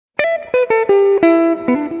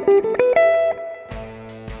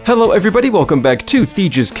Hello everybody, welcome back to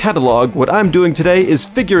Theje's catalog. What I'm doing today is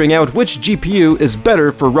figuring out which GPU is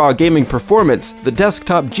better for raw gaming performance, the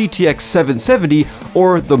desktop GTX 770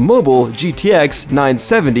 or the mobile GTX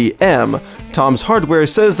 970M. Tom's Hardware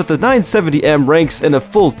says that the 970M ranks in a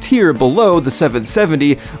full tier below the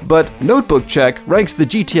 770, but Notebook Check ranks the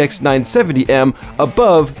GTX 970M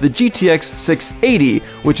above the GTX 680,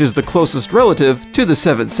 which is the closest relative to the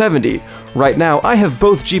 770. Right now, I have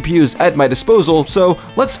both GPUs at my disposal, so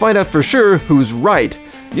let's find out for sure who's right.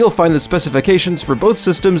 You'll find the specifications for both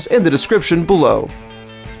systems in the description below.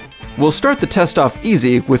 We'll start the test off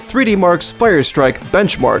easy with 3D Mark's Firestrike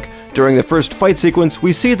benchmark. During the first fight sequence,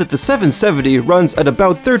 we see that the 770 runs at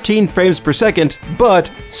about 13 frames per second, but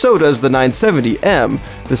so does the 970M.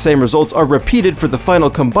 The same results are repeated for the final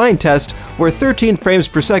combined test, where 13 frames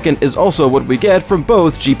per second is also what we get from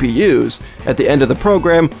both GPUs. At the end of the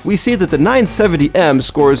program, we see that the 970M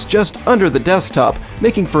scores just under the desktop,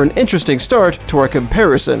 making for an interesting start to our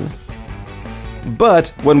comparison. But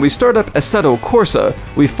when we start up Assetto Corsa,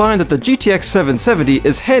 we find that the GTX 770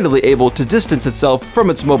 is handily able to distance itself from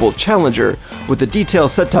its mobile challenger. With the detail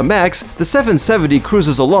set to max, the 770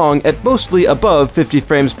 cruises along at mostly above 50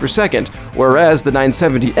 frames per second, whereas the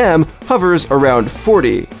 970M hovers around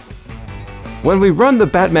 40. When we run the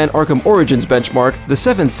Batman Arkham Origins benchmark, the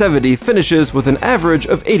 770 finishes with an average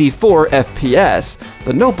of 84 FPS.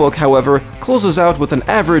 The notebook, however, closes out with an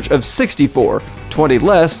average of 64, 20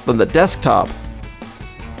 less than the desktop.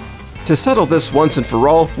 To settle this once and for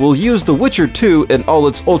all, we'll use The Witcher 2 in all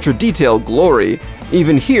its ultra-detailed glory.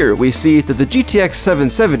 Even here, we see that the GTX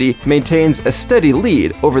 770 maintains a steady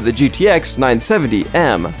lead over the GTX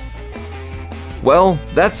 970M. Well,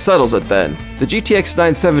 that settles it then. The GTX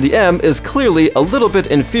 970M is clearly a little bit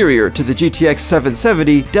inferior to the GTX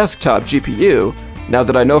 770 desktop GPU. Now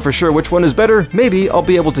that I know for sure which one is better, maybe I'll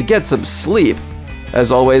be able to get some sleep.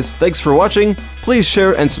 As always, thanks for watching, please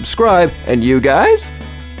share and subscribe, and you guys?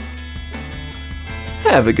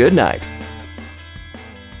 Have a good night.